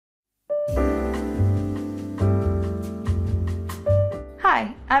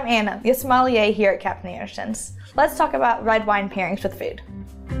I'm Anna, the sommelier here at Capt Anderson's. Let's talk about red wine pairings with food.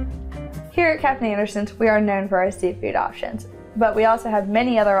 Here at Capt Anderson's, we are known for our seafood options, but we also have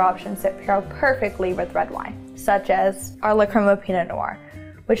many other options that pair perfectly with red wine, such as our La Crema Pinot Noir,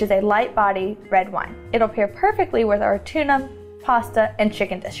 which is a light-bodied red wine. It'll pair perfectly with our tuna, pasta, and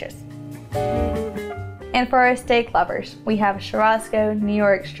chicken dishes. And for our steak lovers, we have Churrasco, New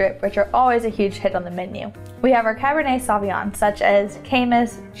York Strip, which are always a huge hit on the menu. We have our Cabernet Sauvignon, such as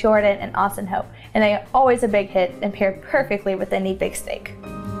Camus, Jordan, and Austin Hope, and they are always a big hit and pair perfectly with any big steak.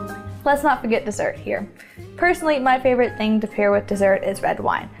 Let's not forget dessert here. Personally, my favorite thing to pair with dessert is red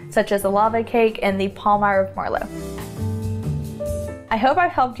wine, such as the lava cake and the Palmyre of Merlot. I hope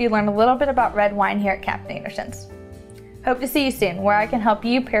I've helped you learn a little bit about red wine here at Capt Anderson's. Hope to see you soon, where I can help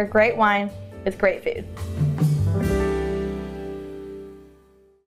you pair great wine with great food.